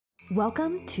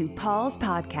Welcome to Paul's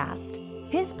podcast.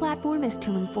 His platform is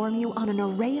to inform you on an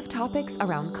array of topics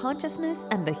around consciousness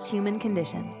and the human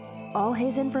condition. All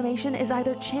his information is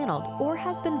either channeled or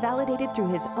has been validated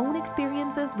through his own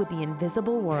experiences with the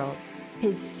invisible world.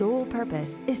 His sole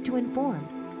purpose is to inform,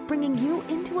 bringing you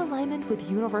into alignment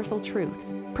with universal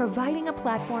truths, providing a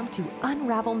platform to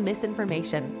unravel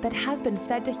misinformation that has been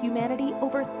fed to humanity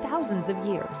over thousands of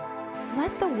years.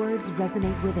 Let the words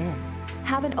resonate within.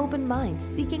 Have an open mind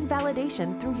seeking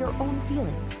validation through your own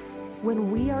feelings.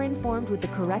 When we are informed with the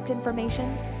correct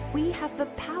information, we have the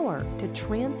power to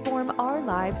transform our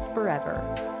lives forever.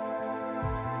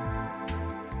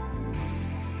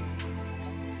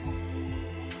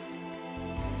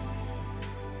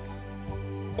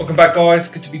 Welcome back, guys.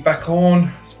 Good to be back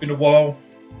on. It's been a while.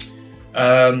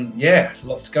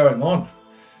 Lots going on.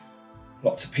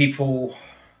 Lots of people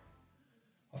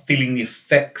are feeling the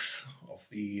effects of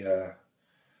the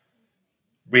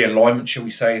realignment, shall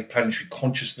we say, planetary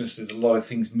consciousness. There's a lot of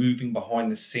things moving behind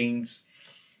the scenes.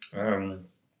 As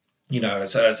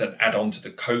an add-on to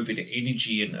the COVID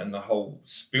energy and the whole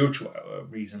spiritual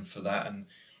reason for that, and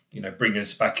bringing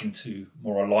us back into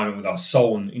more alignment with our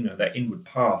soul and that inward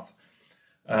path.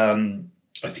 I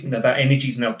think that energy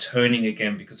is now turning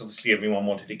again because obviously everyone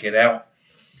wanted to get out.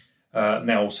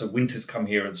 Now also winter's come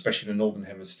here, especially in the Northern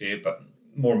Hemisphere, but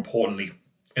more importantly,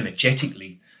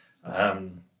 energetically,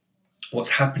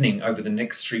 what's happening over the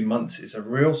next 3 months is a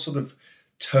real sort of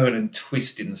turn and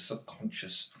twist in the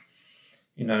subconscious.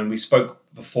 And we spoke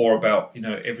before about,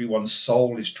 everyone's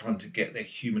soul is trying to get their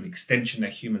human extension, their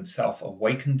human self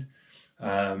awakened,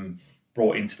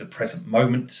 brought into the present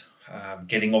moment,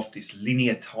 getting off this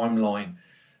linear timeline,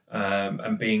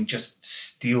 and being just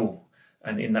still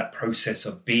and in that process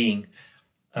of being.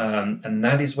 And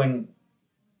that is when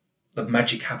the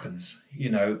magic happens.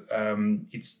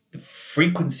 It's the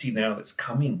frequency now that's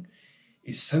coming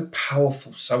is so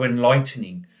powerful, so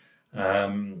enlightening,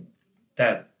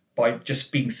 that by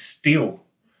just being still,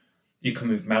 you can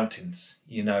move mountains,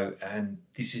 and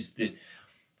this is we've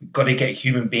got to get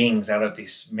human beings out of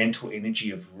this mental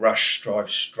energy of rush, strive,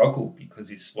 struggle,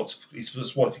 because it's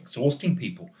what's exhausting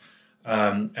people.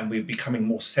 And we're becoming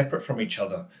more separate from each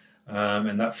other.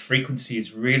 And that frequency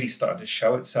is really starting to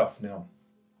show itself now.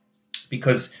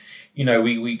 Because,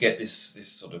 we get this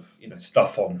sort of,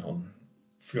 stuff on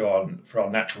through our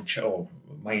natural channel,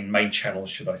 main channels,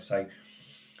 should I say,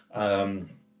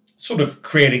 sort of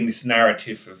creating this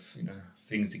narrative of,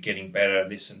 things are getting better,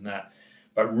 this and that.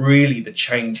 But really the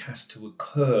change has to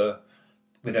occur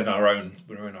within our own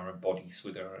bodies,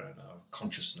 within our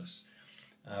consciousness.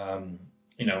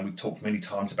 We've talked many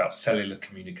times about cellular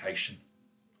communication.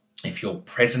 If you're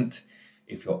present,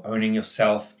 if you're owning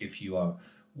yourself, if you are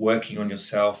working on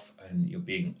yourself and you're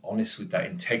being honest with that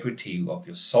integrity of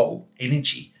your soul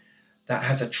energy, that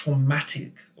has a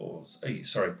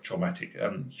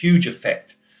huge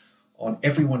effect on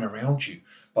everyone around you,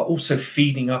 but also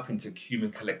feeding up into human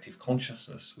collective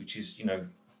consciousness, which is,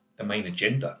 the main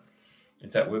agenda,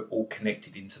 is that we're all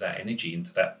connected into that energy,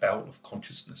 into that belt of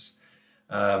consciousness.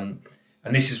 And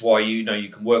this is why, you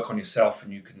can work on yourself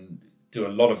and you can do a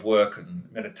lot of work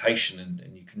and meditation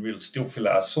and you can really still feel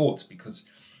out of sorts because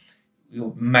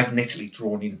you're magnetically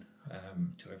drawn in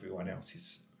to everyone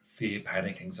else's fear,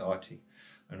 panic, anxiety,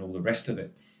 and all the rest of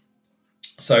it.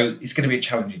 So it's going to be a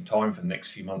challenging time for the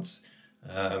next few months.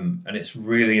 And it's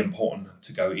really important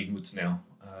to go inwards now.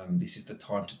 This is the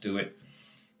time to do it.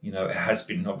 It has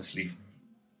been obviously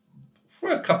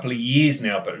for a couple of years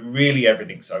now, but really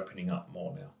everything's opening up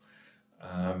more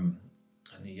now.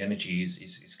 And the energy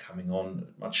is coming on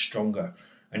much stronger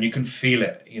and you can feel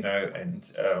it,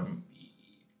 and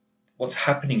what's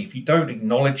happening, if you don't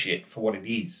acknowledge it for what it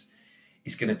is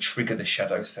going to trigger the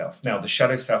shadow self. Now, the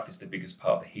shadow self is the biggest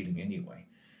part of the healing anyway.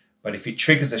 But if it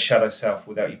triggers the shadow self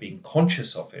without you being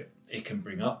conscious of it, it can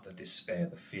bring up the despair,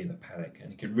 the fear, the panic,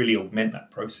 and it can really augment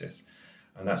that process.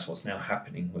 And that's what's now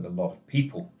happening with a lot of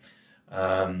people.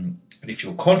 But if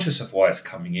you're conscious of why it's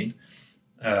coming in,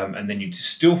 and then you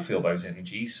still feel those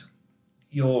energies,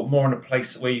 you're more in a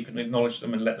place where you can acknowledge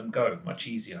them and let them go much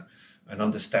easier and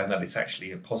understand that it's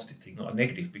actually a positive thing, not a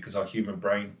negative, because our human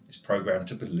brain is programmed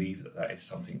to believe that is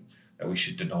something that we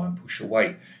should deny and push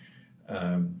away.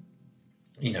 And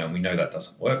we know that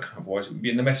doesn't work, otherwise we'd be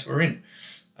in the mess we're in.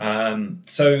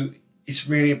 So it's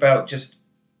really about just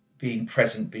being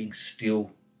present, being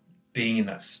still, being in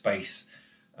that space,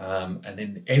 and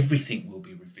then everything will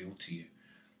be revealed to you.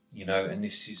 And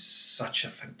this is such a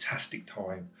fantastic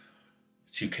time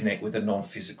to connect with the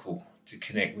non-physical, to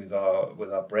connect with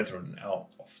our brethren out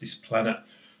of this planet.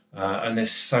 And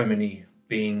there's so many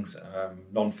beings,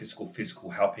 non-physical, physical,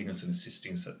 helping us and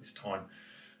assisting us at this time.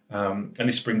 And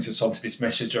this brings us on to this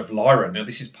message of Lyra. Now,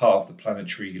 this is part of the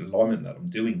planetary alignment that I'm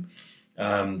doing,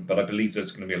 but I believe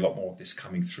there's going to be a lot more of this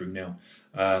coming through now.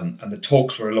 And the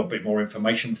talks were a little bit more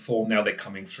information before. Now they're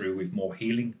coming through with more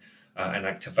healing and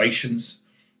activations.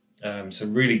 So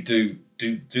really do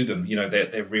them. You know,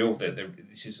 they're real.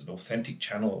 This is an authentic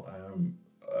channel,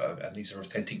 and these are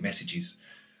authentic messages.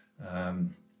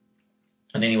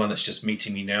 And anyone that's just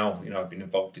meeting me now, you know, I've been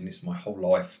involved in this my whole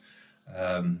life.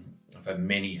 I've had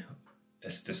many,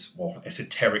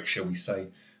 esoteric, shall we say,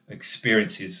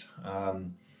 experiences.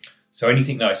 So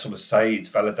anything that I sort of say, it's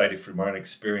validated through my own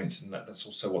experience, and that's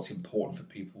also what's important for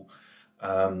people.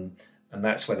 And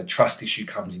that's where the trust issue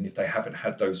comes in. If they haven't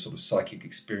had those sort of psychic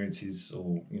experiences,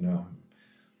 or, you know,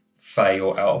 fey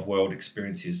or out of world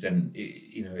experiences, then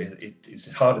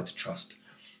it's harder to trust.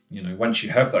 You know, once you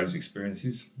have those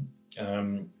experiences,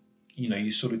 you know,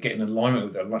 you sort of get in alignment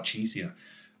with them much easier.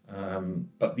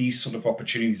 But these sort of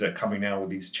opportunities that are coming now with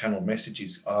these channeled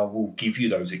messages will give you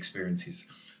those experiences,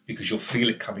 because you'll feel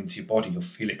it come into your body, you'll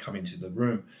feel it come into the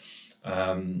room.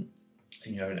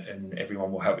 You know, and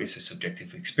everyone will have, it's a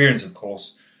subjective experience, of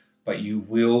course, but you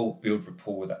will build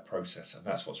rapport with that process. And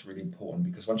that's what's really important,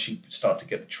 because once you start to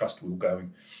get the trust wheel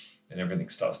going, then everything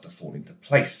starts to fall into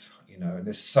place, you know. And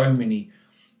there's so many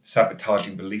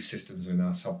sabotaging belief systems in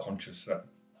our subconscious that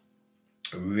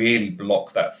really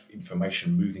block that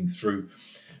information moving through.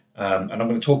 And I'm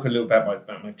going to talk a little about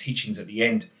my teachings at the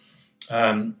end.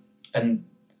 And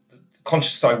the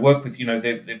conscious that I work with, you know,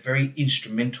 they're very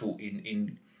instrumental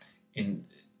in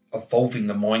evolving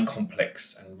the mind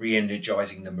complex and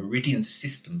re-energizing the meridian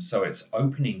system, so it's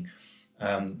opening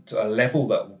to a level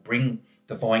that will bring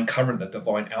divine current, the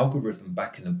divine algorithm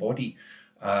back in the body,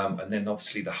 and then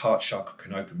obviously the heart chakra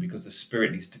can open, because the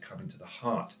spirit needs to come into the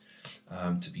heart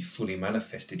to be fully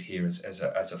manifested here as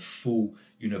a full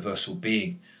universal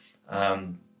being.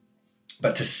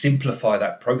 But to simplify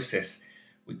that process,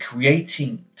 we're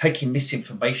taking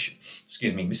misinformation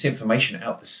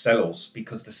out of the cells,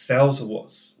 because the cells are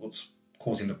what's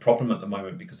causing the problem at the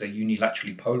moment, because they're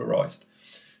unilaterally polarized,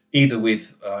 either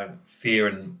with fear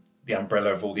and the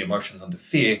umbrella of all the emotions under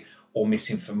fear, or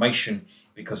misinformation,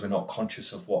 because we're not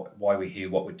conscious of why we're here,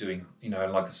 what we're doing. You know,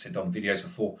 and like I said on videos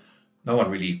before, no one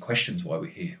really questions why we're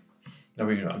here. No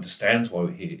one really understands why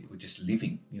we're here. We're just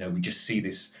living. You know, we just see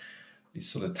this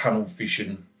sort of tunnel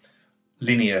vision,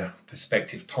 linear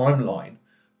perspective timeline,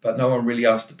 but no one really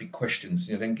asks the big questions.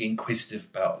 You know, then get inquisitive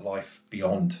about life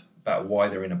beyond, about why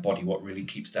they're in a body, what really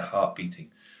keeps their heart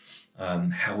beating,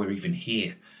 how we're even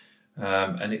here.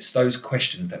 And it's those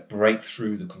questions that break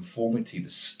through the conformity, the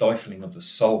stifling of the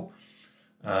soul.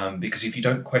 Because if you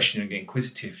don't question and get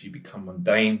inquisitive, you become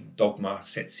mundane, dogma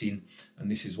sets in, and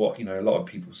this is what, you know, a lot of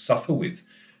people suffer with.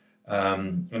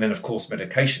 And then, of course,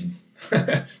 medication.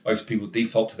 Most people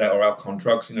default to that, or alcohol and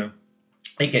drugs. You know,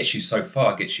 it gets you so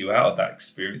far, gets you out of that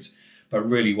experience, but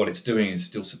really what it's doing is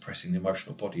still suppressing the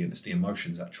emotional body, and it's the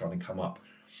emotions that are trying to come up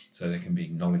so they can be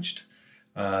acknowledged.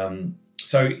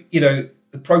 So, you know,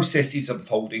 the process is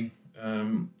unfolding.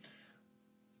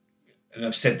 And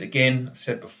I've said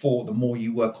before, the more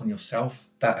you work on yourself,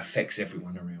 that affects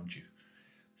everyone around you.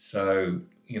 So,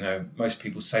 you know, most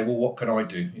people say, well, what can I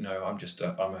do? You know,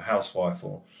 I'm a housewife,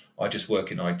 or I just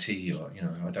work in IT, or, you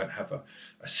know, I don't have a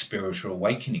spiritual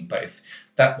awakening. But if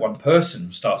that one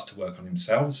person starts to work on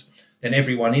themselves, then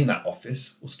everyone in that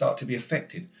office will start to be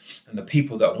affected. And the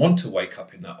people that want to wake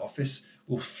up in that office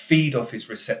will feed off his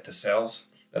receptor cells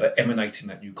that are emanating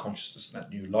that new consciousness, that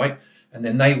new light, and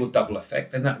then they will double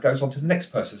effect. Then that goes on to the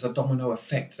next person. It's a domino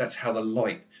effect. That's how the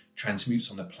light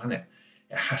transmutes on the planet.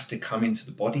 It has to come into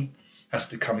the body, has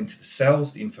to come into the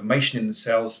cells. The information in the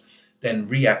cells then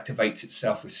reactivates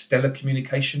itself with stellar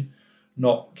communication,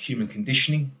 not human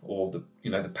conditioning, or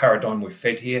the paradigm we're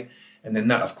fed here. And then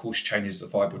that, of course, changes the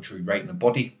vibratory rate in the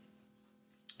body.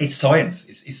 It's science.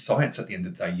 It's science at the end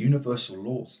of the day. Universal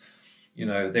laws. You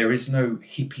know, there is no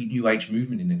hippie New Age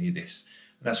movement in any of this.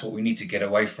 And that's what we need to get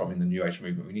away from in the New Age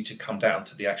movement. We need to come down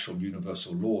to the actual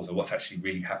universal laws of what's actually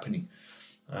really happening.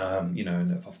 You know,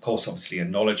 and of course, obviously,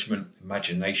 acknowledgement,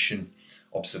 imagination,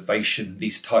 observation,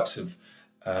 these types of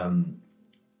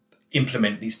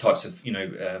implement these types of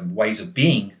ways of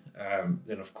being.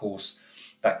 Then, of course,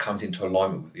 that comes into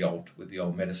alignment with the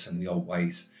old medicine, the old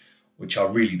ways, which are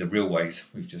really the real ways.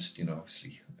 We've just,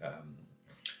 obviously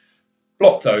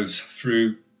blocked those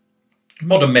through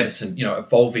modern medicine,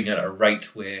 evolving at a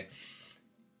rate where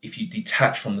if you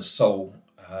detach from the soul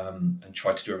and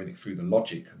try to do everything through the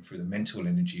logic and through the mental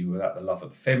energy without the love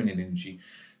of the feminine energy,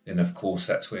 then of course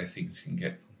that's where things can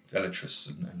get deleterious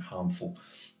and harmful.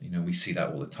 We see that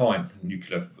all the time.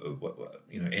 Nuclear,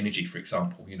 energy, for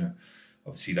example.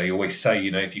 Obviously they always say,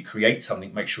 if you create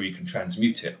something, make sure you can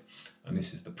transmute it. And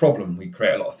this is the problem. We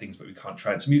create a lot of things, but we can't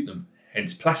transmute them.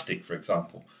 Hence plastic, for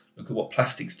example. Look at what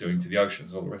plastic's doing to the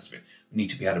oceans, all the rest of it. We need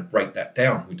to be able to break that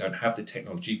down. We don't have the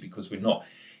technology because we're not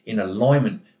in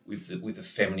alignment with the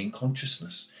feminine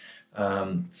consciousness.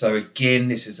 So again,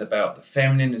 this is about the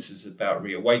feminine. This is about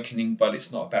reawakening, but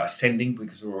it's not about ascending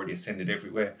because we're already ascended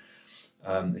everywhere.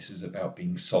 This is about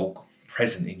being soul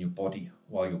present in your body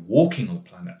while you're walking on the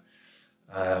planet.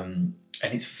 And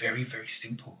it's very, very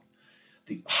simple.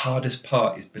 The hardest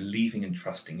part is believing and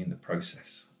trusting in the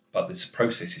process. But this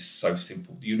process is so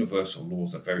simple. The universal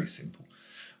laws are very simple.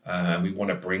 We want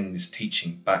to bring this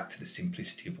teaching back to the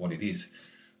simplicity of what it is,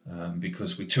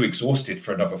 because we're too exhausted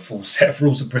for another full set of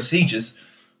rules and procedures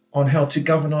on how to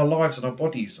govern our lives and our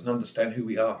bodies and understand who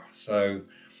we are. So,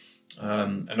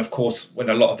 and of course, when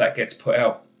a lot of that gets put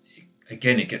out,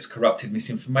 again, it gets corrupted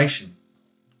misinformation.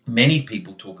 Many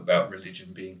people talk about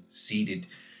religion being seeded,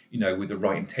 with the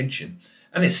right intention.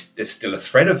 And there's still a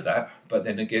thread of that, but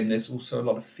then again, there's also a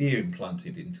lot of fear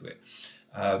implanted into it.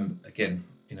 Again,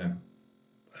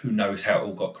 who knows how it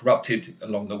all got corrupted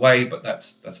along the way, but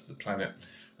that's the planet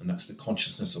and that's the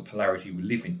consciousness or polarity we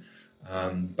live in.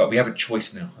 But we have a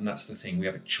choice now, and that's the thing. We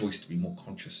have a choice to be more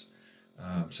conscious.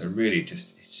 So really,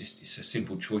 it's a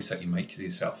simple choice that you make to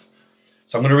yourself.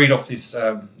 So I'm going to read off this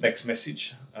next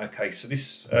message. Okay, so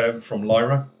this from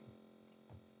Lyra.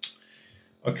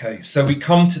 Okay, so we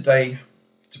come today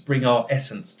to bring our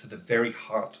essence to the very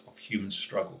heart of human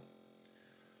struggle.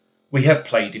 We have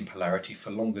played in polarity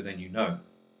for longer than you know,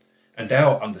 and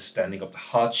our understanding of the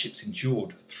hardships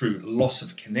endured through loss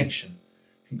of connection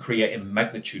can create a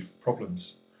magnitude of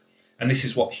problems. And this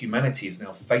is what humanity is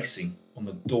now facing on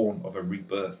the dawn of a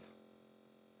rebirth.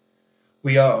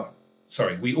 We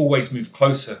always move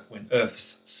closer when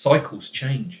Earth's cycles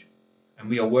change, and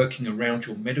we are working around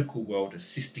your medical world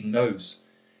assisting those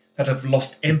that have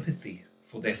lost empathy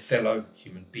for their fellow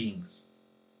human beings.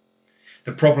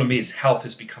 The problem is health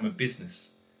has become a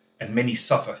business, and many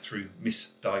suffer through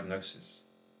misdiagnosis.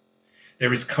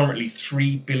 There is currently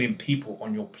 3 billion people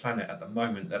on your planet at the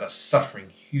moment that are suffering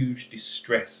huge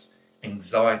distress,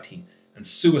 anxiety, and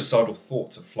suicidal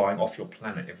thoughts of flying off your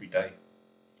planet every day.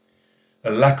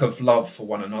 The lack of love for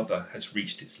one another has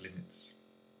reached its limits.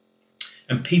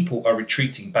 And people are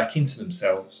retreating back into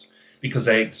themselves because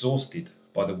they are exhausted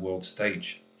by the world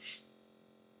stage.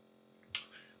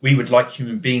 We would like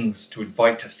human beings to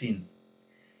invite us in,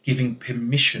 giving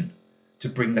permission to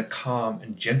bring the calm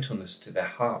and gentleness to their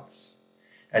hearts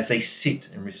as they sit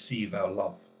and receive our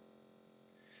love.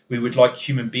 We would like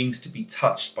human beings to be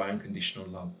touched by unconditional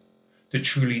love, to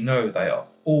truly know they are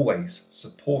always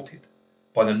supported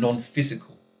by the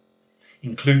non-physical,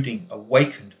 including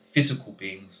awakened physical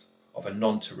beings of a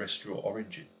non-terrestrial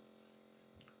origin.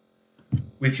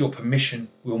 With your permission,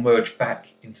 we'll merge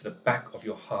back into the back of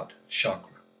your heart chakra.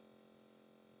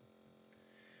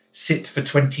 Sit for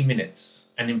 20 minutes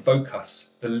and invoke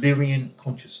us, the Lyrian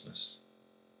consciousness.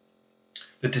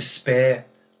 The despair,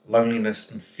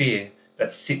 loneliness, and fear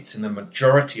that sits in the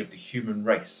majority of the human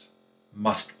race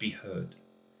must be heard.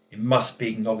 It must be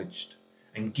acknowledged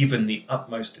and given the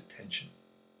utmost attention.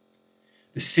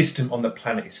 The system on the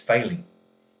planet is failing,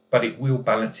 but it will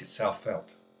balance itself out,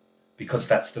 because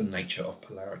that's the nature of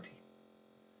polarity.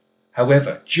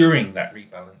 However, during that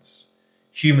rebalance,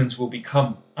 humans will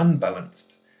become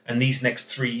unbalanced, and these next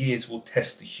 3 years will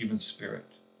test the human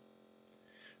spirit.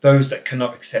 Those that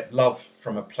cannot accept love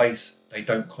from a place they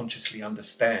don't consciously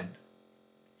understand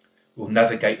will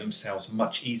navigate themselves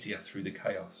much easier through the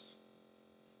chaos.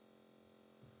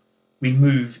 We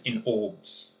move in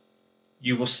orbs.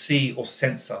 You will see or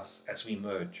sense us as we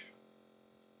merge.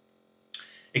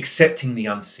 Accepting the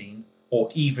unseen,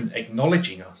 or even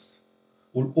acknowledging us,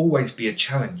 will always be a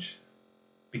challenge,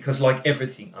 because like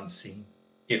everything unseen,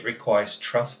 it requires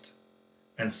trust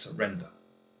and surrender.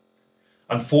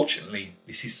 Unfortunately,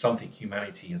 this is something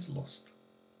humanity has lost.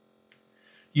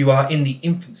 You are in the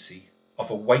infancy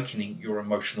of awakening your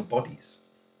emotional bodies,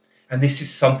 and this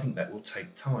is something that will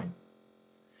take time.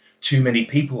 Too many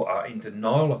people are in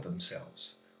denial of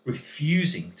themselves,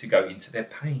 refusing to go into their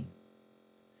pain.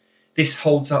 This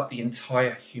holds up the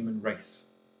entire human race.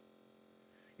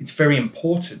 It's very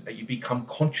important that you become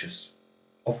conscious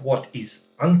of what is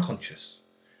unconscious,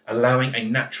 allowing a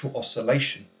natural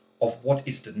oscillation of what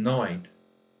is denied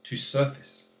to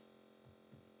surface.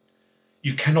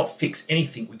 You cannot fix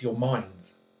anything with your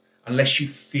mind unless you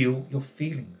feel your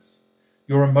feelings,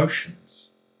 your emotions.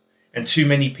 And too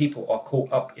many people are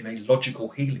caught up in a logical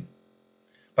healing.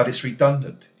 but it's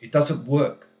redundant. It doesn't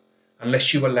work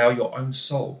unless you allow your own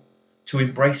soul to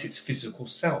embrace its physical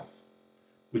self,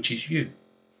 which is you.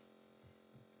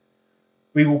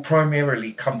 We will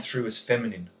primarily come through as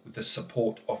feminine with the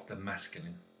support of the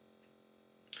masculine.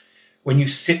 When you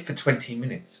sit for 20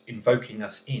 minutes invoking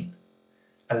us in,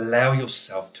 allow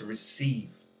yourself to receive.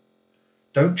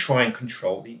 Don't try and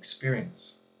control the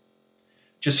experience.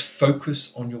 Just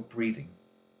focus on your breathing.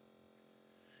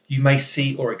 You may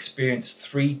see or experience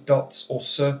 3 dots or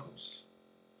circles.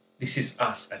 This is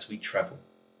us as we travel.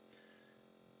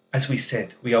 As we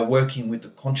said, we are working with the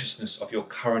consciousness of your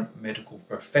current medical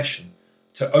profession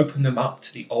to open them up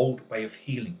to the old way of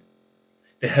healing,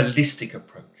 the holistic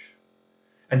approach.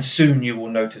 And soon you will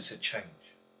notice a change.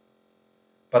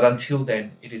 But until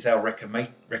then, it is our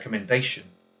recommendation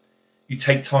you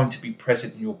take time to be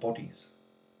present in your bodies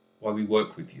while we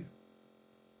work with you.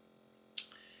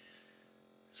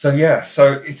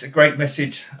 So it's a great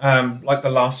message. Like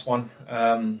the last one,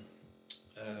 I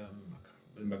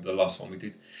remember the last one we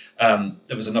did.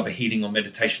 There was another healing on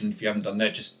meditation. If you haven't done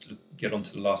that, just get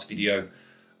onto the last video.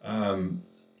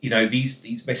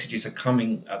 These messages are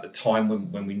coming at the time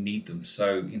when we need them.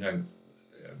 So,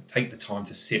 take the time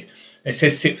to sit. It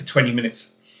says sit for 20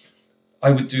 minutes.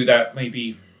 I would do that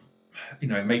maybe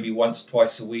once,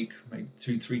 twice a week, maybe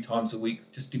 2-3 times a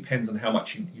week. Just depends on how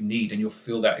much you need, and you'll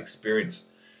feel that experience.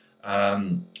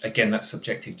 Again, that's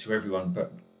subjective to everyone,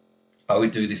 but I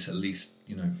would do this at least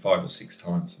 5 or 6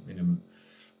 times minimum,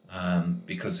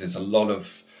 because there's a lot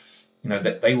of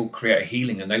that they will create a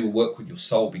healing, and they will work with your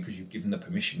soul because you've given the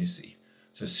permission, you see.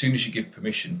 So as soon as you give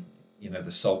permission,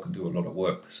 the soul can do a lot of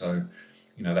work. So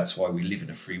that's why we live in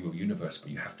a free will universe,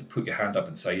 but you have to put your hand up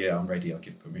and say, yeah, I'm ready, I'll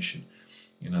give permission.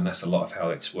 And that's a lot of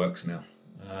how it works now.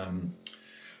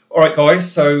 All right,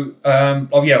 guys. So, I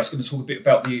was going to talk a bit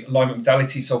about the alignment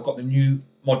modality. So I've got the new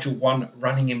module 1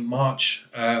 running in March.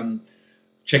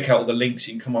 Check out all the links.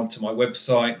 You can come onto my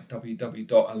website,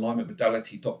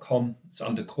 www.alignmentmodality.com. It's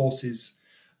under courses.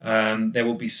 There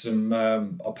will be some,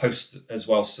 I'll post as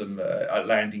well some a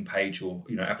landing page or,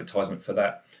 advertisement for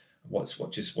that. What's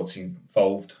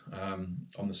involved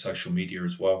on the social media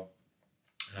as well.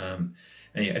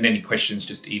 And any questions,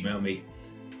 just email me.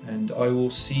 And I will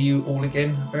see you all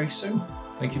again very soon.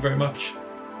 Thank you very much.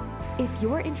 If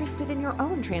you're interested in your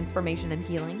own transformation and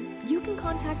healing, you can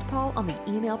contact Paul on the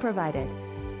email provided.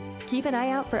 Keep an eye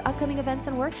out for upcoming events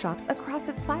and workshops across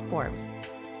his platforms.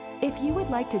 If you would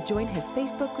like to join his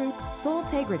Facebook group,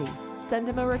 Soultegrity, send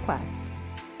him a request.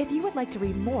 If you would like to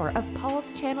read more of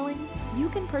Paul's channelings, you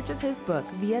can purchase his book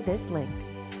via this link.